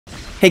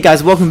Hey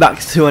guys, welcome back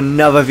to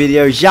another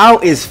video.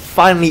 Xiao is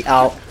finally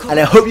out and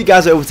I hope you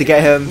guys are able to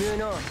get him.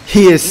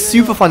 He is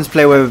super fun to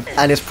play with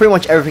and it's pretty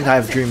much everything I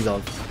have dreamed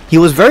of. He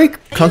was very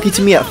clunky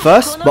to me at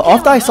first, but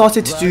after I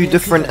started to do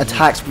different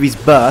attacks with his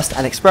burst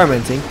and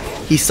experimenting,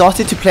 he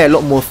started to play a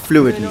lot more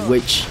fluidly,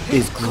 which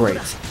is great.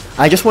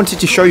 I just wanted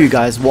to show you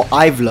guys what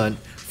I've learned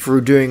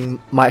through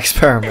doing my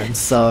experiments,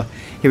 so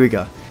here we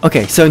go.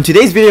 Okay, so in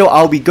today's video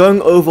I'll be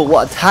going over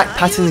what attack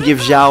patterns give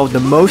Xiao the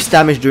most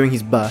damage during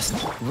his burst.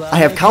 I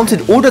have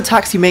counted all the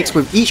attacks he makes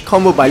with each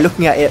combo by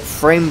looking at it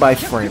frame by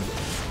frame.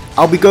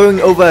 I'll be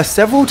going over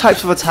several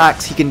types of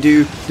attacks he can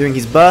do during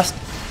his burst,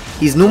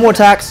 his normal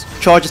attacks,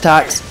 charge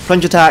attacks,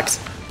 plunge attack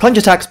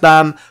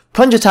spam,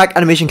 plunge attack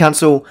animation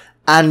cancel,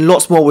 and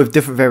lots more with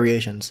different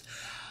variations.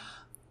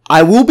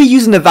 I will be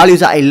using the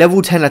values at a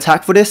level 10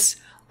 attack for this.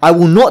 I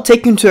will not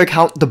take into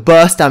account the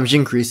burst damage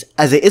increase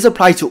as it is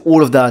applied to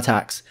all of the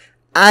attacks.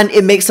 And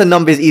it makes the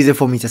numbers easier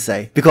for me to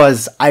say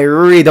because I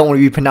really don't want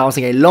to be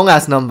pronouncing a long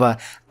ass number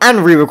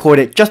and re-record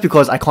it just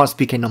because I can't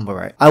speak a number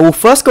right. I will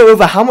first go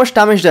over how much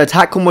damage the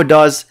attack combo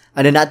does,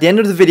 and then at the end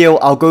of the video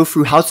I'll go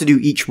through how to do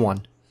each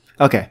one.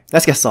 Okay,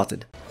 let's get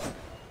started.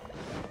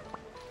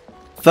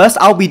 First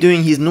I'll be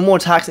doing his normal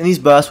attacks and his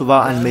burst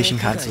without animation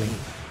cancelling.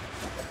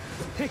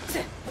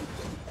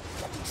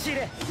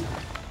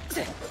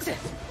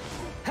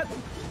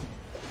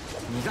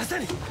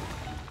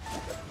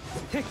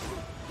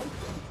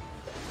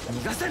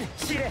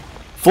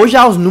 For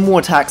Xiao's normal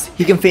attacks,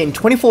 he can fit in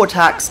 24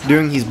 attacks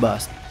during his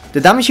burst.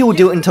 The damage he will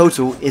deal in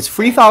total is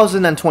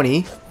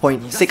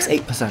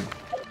 3020.68%.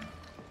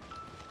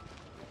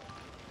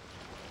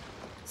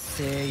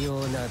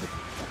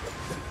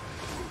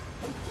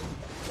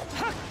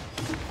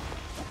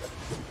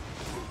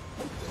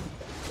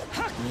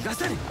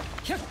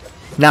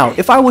 Now,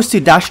 if I was to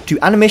dash to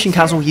animation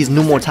cancel his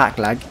normal attack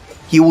lag,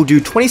 he will do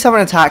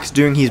 27 attacks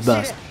during his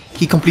burst.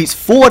 He completes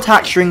 4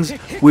 attack strings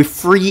with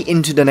 3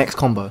 into the next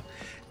combo.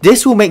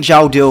 This will make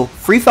Xiao deal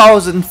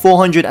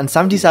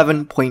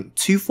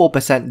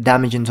 3477.24%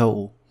 damage in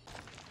total.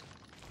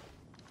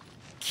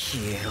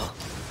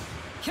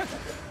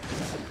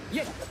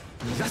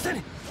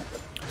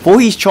 For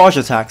his charge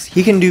attacks,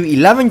 he can do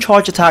 11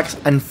 charge attacks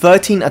and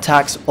 13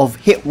 attacks of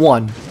hit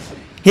 1.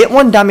 Hit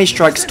 1 damage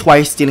strikes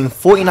twice, dealing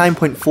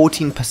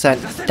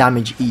 49.14%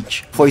 damage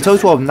each, for a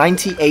total of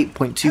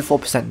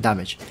 98.24%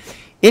 damage.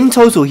 In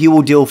total, he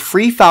will deal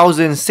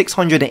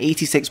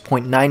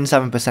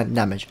 3686.97%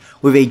 damage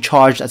with a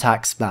charged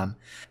attack spam.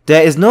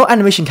 There is no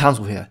animation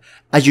cancel here,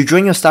 as you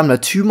drain your stamina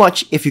too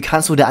much if you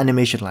cancel the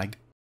animation lag.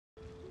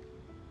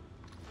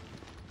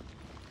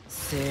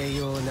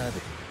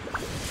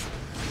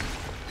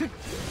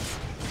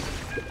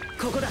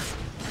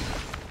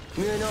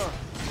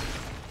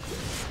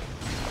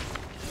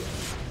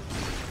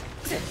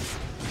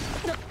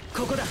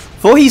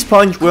 For his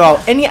plunge,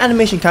 without any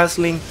animation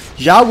cancelling,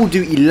 Xiao will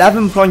do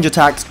 11 plunge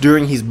attacks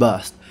during his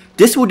burst.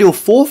 This will deal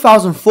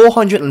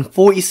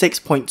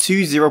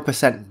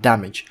 4446.20%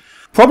 damage.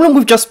 Problem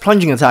with just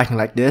plunging attacking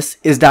like this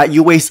is that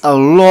you waste a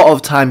lot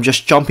of time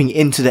just jumping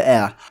into the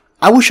air.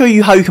 I will show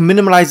you how you can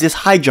minimize this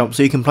high jump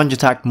so you can plunge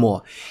attack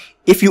more.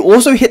 If you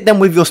also hit them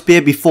with your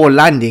spear before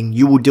landing,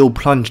 you will deal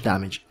plunge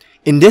damage.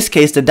 In this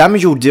case, the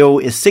damage you'll deal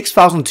is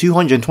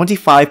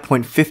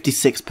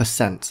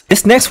 6225.56%.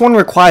 This next one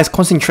requires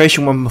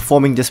concentration when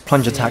performing this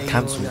plunge attack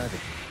cancel.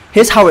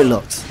 Here's how it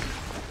looks.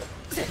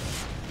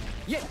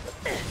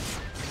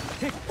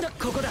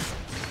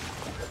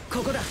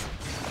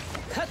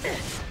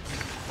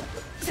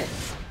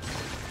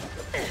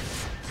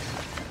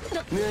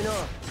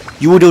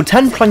 You will do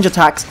 10 plunge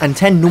attacks and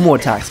 10 normal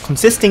attacks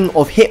consisting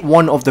of hit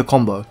 1 of the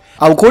combo.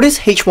 I will call this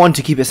H1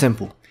 to keep it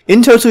simple.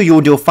 In total, you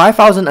will deal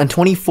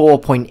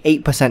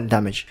 5024.8%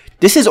 damage.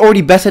 This is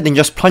already better than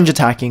just plunge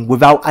attacking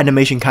without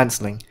animation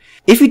cancelling.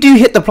 If you do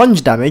hit the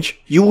plunge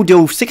damage, you will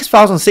deal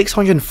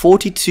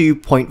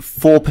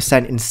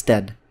 6642.4%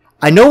 instead.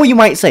 I know what you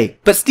might say,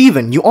 but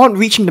Steven, you aren't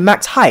reaching the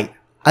max height.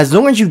 As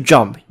long as you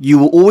jump, you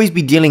will always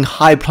be dealing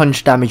high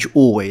plunge damage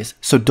always,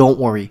 so don't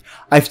worry.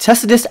 I've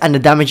tested this and the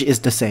damage is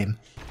the same.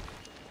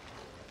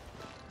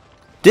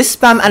 This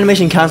spam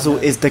animation cancel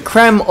is the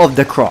creme of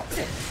the crop.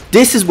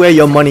 This is where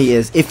your money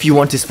is if you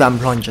want to spam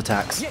plunge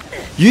attacks.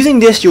 Using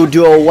this, you'll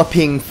do a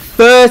whopping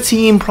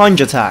 13 plunge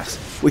attacks,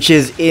 which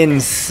is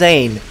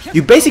insane.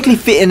 You basically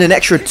fit in an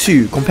extra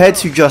 2 compared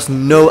to just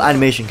no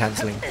animation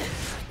cancelling.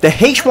 The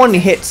H1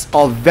 hits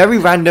are very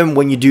random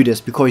when you do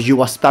this because you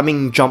are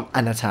spamming jump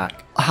and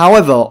attack.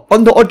 However,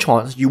 on the odd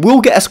chance, you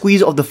will get a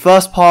squeeze of the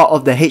first part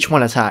of the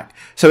H1 attack,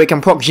 so it can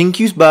proc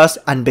Jinkyu's burst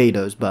and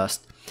Beido's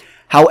burst.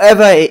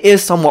 However, it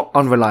is somewhat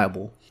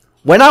unreliable.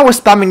 When I was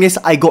spamming this,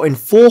 I got in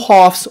 4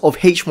 halves of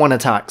H1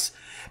 attacks,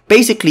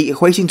 basically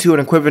equating to an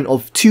equivalent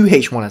of 2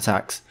 H1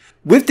 attacks.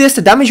 With this,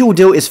 the damage you will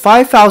deal is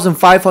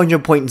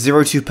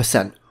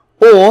 5500.02%,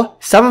 or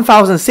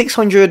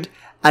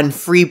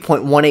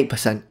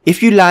 7603.18%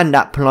 if you land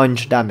that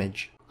plunge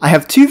damage. I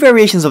have 2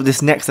 variations of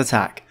this next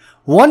attack.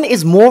 One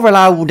is more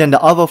reliable than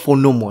the other for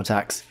normal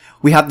attacks.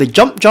 We have the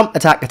jump jump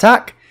attack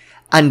attack,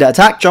 and the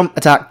attack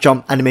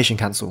jump animation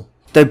cancel.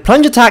 The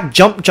plunge attack,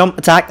 jump, jump,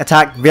 attack,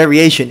 attack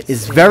variation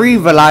is very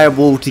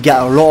reliable to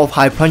get a lot of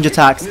high plunge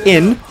attacks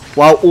in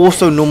while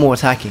also normal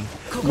attacking.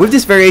 With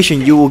this variation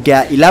you will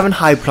get 11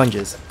 high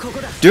plunges.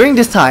 During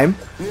this time,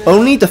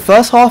 only the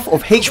first half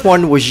of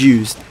H1 was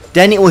used,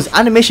 then it was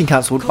animation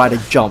cancelled by the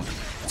jump.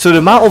 So the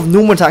amount of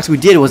normal attacks we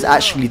did was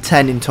actually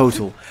 10 in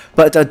total,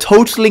 but the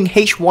totaling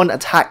H1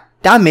 attack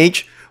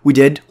damage we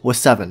did was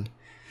 7.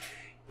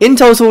 In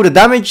total, the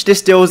damage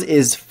this deals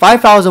is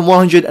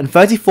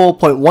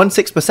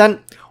 5,134.16%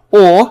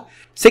 or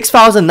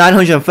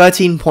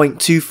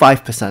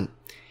 6,913.25%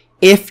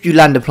 if you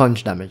land the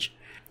plunge damage.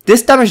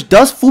 This damage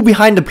does fall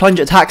behind the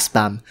plunge attack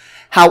spam,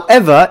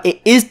 however,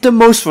 it is the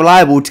most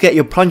reliable to get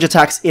your plunge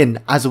attacks in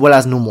as well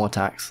as normal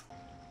attacks.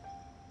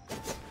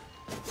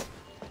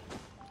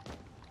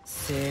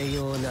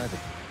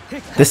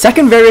 The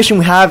second variation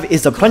we have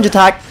is the plunge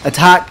attack,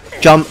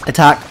 jump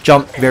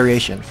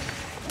variation.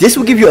 This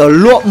will give you a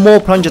lot more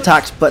plunge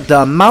attacks, but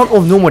the amount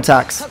of normal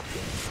attacks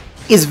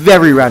is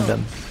very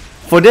random.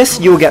 For this,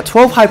 you will get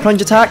 12 high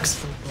plunge attacks.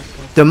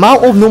 The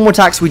amount of normal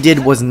attacks we did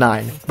was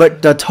 9,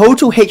 but the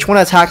total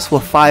H1 attacks were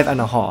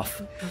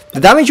 5.5. The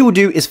damage you will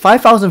do is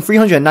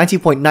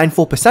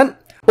 5,390.94%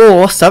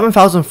 or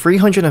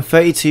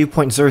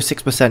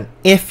 7,332.06%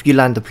 if you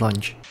land the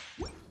plunge.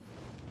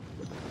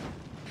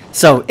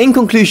 So, in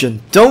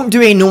conclusion, don't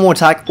do a normal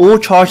attack or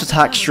charge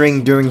attack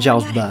string during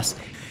Xiao's burst.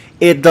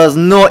 It does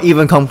not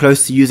even come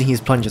close to using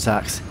his plunge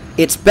attacks.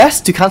 It's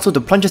best to cancel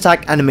the plunge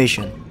attack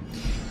animation.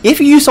 If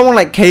you use someone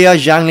like Kea,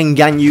 Xiangling,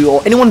 Ganyu,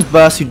 or anyone's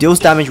burst who deals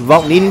damage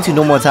without needing to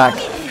normal attack,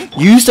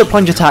 use the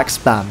plunge attack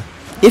spam.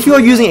 If you are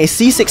using a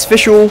C6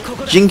 Fischl,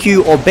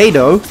 Jinkyu, or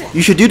Beidou,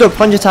 you should do the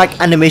plunge attack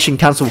animation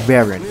cancel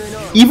variant.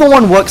 Either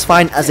one works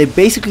fine as they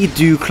basically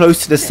do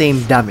close to the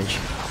same damage.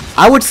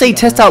 I would say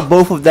test out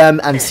both of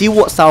them and see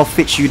what style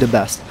fits you the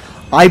best.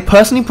 I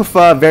personally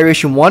prefer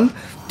variation 1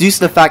 due to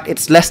the fact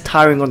it's less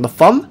tiring on the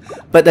thumb,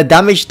 but the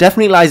damage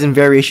definitely lies in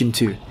variation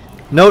 2.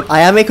 Note,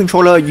 I am a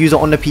controller user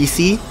on the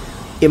PC.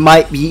 It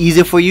might be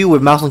easier for you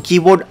with mouse and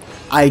keyboard,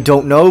 I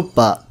don't know,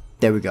 but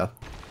there we go.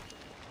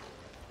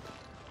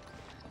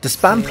 The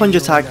spam plunge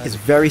attack is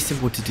very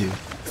simple to do.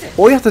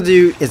 All you have to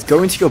do is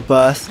go into your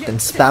burst, then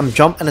spam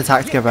jump and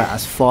attack together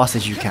as fast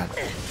as you can.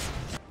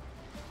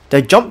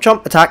 The jump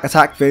jump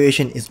attack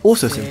variation is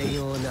also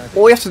simple.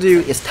 All you have to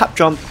do is tap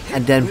jump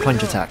and then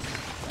plunge attack.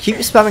 Keep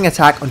spamming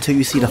attack until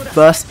you see the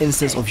first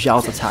instance of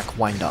Xiao's attack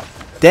wind up.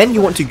 Then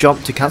you want to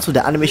jump to cancel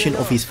the animation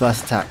of his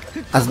first attack.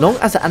 As long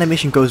as the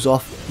animation goes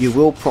off, you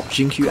will proc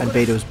Jinkyu and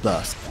Beidou's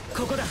burst.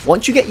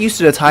 Once you get used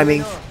to the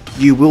timing,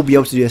 you will be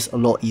able to do this a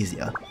lot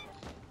easier.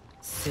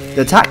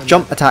 The attack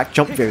jump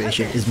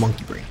variation is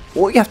monkey brain.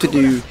 All you have to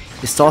do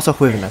is start off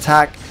with an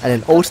attack and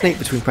then alternate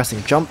between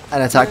pressing jump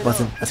and attack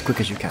button as quick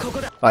as you can.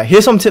 Alright,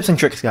 here's some tips and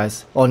tricks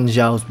guys on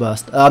Xiao's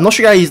burst. I'm not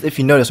sure guys if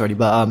you know this already,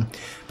 but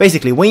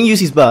basically when you use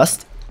his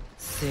burst,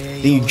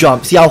 then you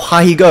jump, see how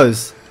high he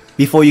goes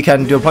before you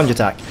can do a plunge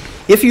attack.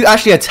 If you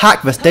actually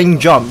attack first then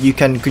jump, you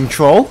can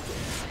control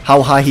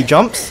how high he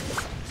jumps.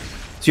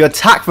 So you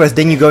attack first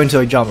then you go into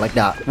a jump like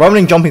that, rather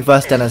than jumping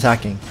first then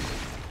attacking.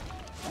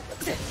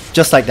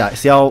 Just like that,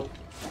 see how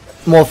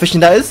more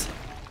efficient that is?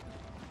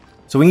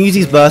 So when you use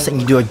these bursts and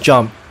you do a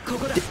jump,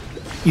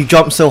 you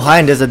jump so high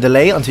and there's a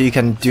delay until you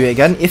can do it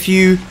again. If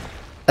you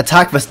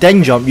attack first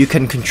then jump, you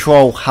can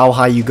control how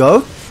high you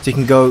go. So you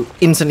can go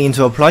instantly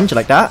into a plunge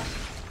like that.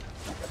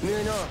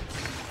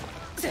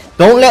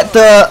 Don't let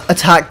the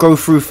attack go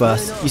through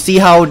first. You see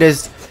how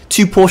there's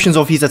two portions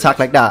of his attack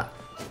like that?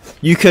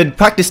 You could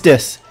practice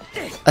this.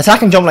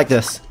 Attack and jump like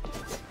this.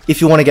 If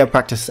you want to get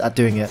practice at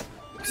doing it.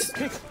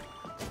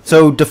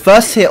 So the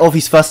first hit of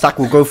his first attack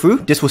will go through.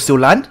 This will still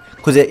land.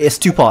 Because it's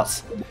two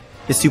parts.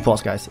 It's two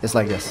parts guys. It's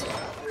like this.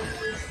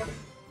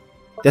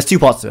 There's two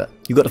parts to it.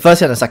 You got the first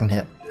hit and the second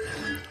hit.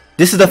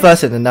 This is the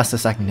first hit and that's the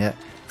second hit.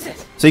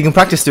 So you can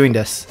practice doing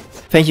this.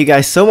 Thank you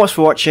guys so much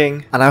for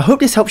watching, and I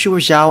hope this helps you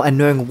with Xiao and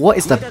knowing what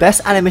is the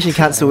best animation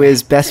cancel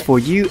is best for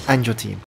you and your team.